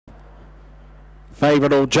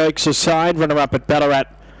Favourite, all jokes aside, runner up at Ballarat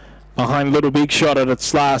behind Little Big Shot at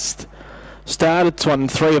its last start. It's won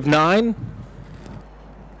 3 of 9.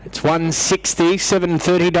 It's 160,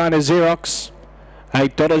 7.30 Dinah Xerox,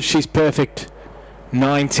 $8. She's perfect.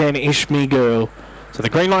 9.10 Ish Me Girl. So the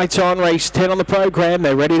green light's on, race 10 on the program.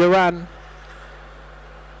 They're ready to run.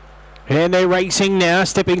 And they're racing now,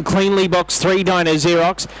 stepping cleanly, box 3, Dinah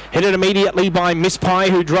Xerox. Headed immediately by Miss Pie,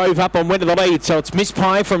 who drove up and went to the lead. So it's Miss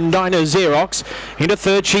Pie from Dinah Xerox. Into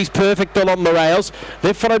third, She's Perfect along the rails.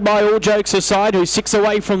 They're followed by All Jokes Aside, who's 6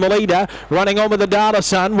 away from the leader. Running on with the Data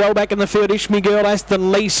Sun. Well back in the field, Ish Me Girl,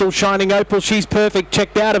 Aston Liesel, Shining Opal, She's Perfect,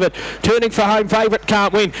 checked out of it. Turning for home favourite,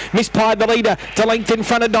 Can't Win. Miss Pie, the leader, to length in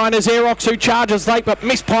front of Dinah Xerox, who charges late, but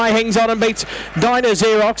Miss Pie hangs on and beats Dinah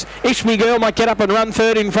Xerox. Ish Me Girl might get up and run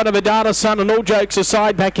third in front of a Data Sun, and All Jokes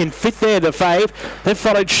Aside back in 5th there, the fave. They've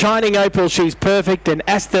followed Shining Opal, She's Perfect, and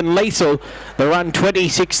Aston Liesel. The run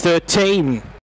 26.13.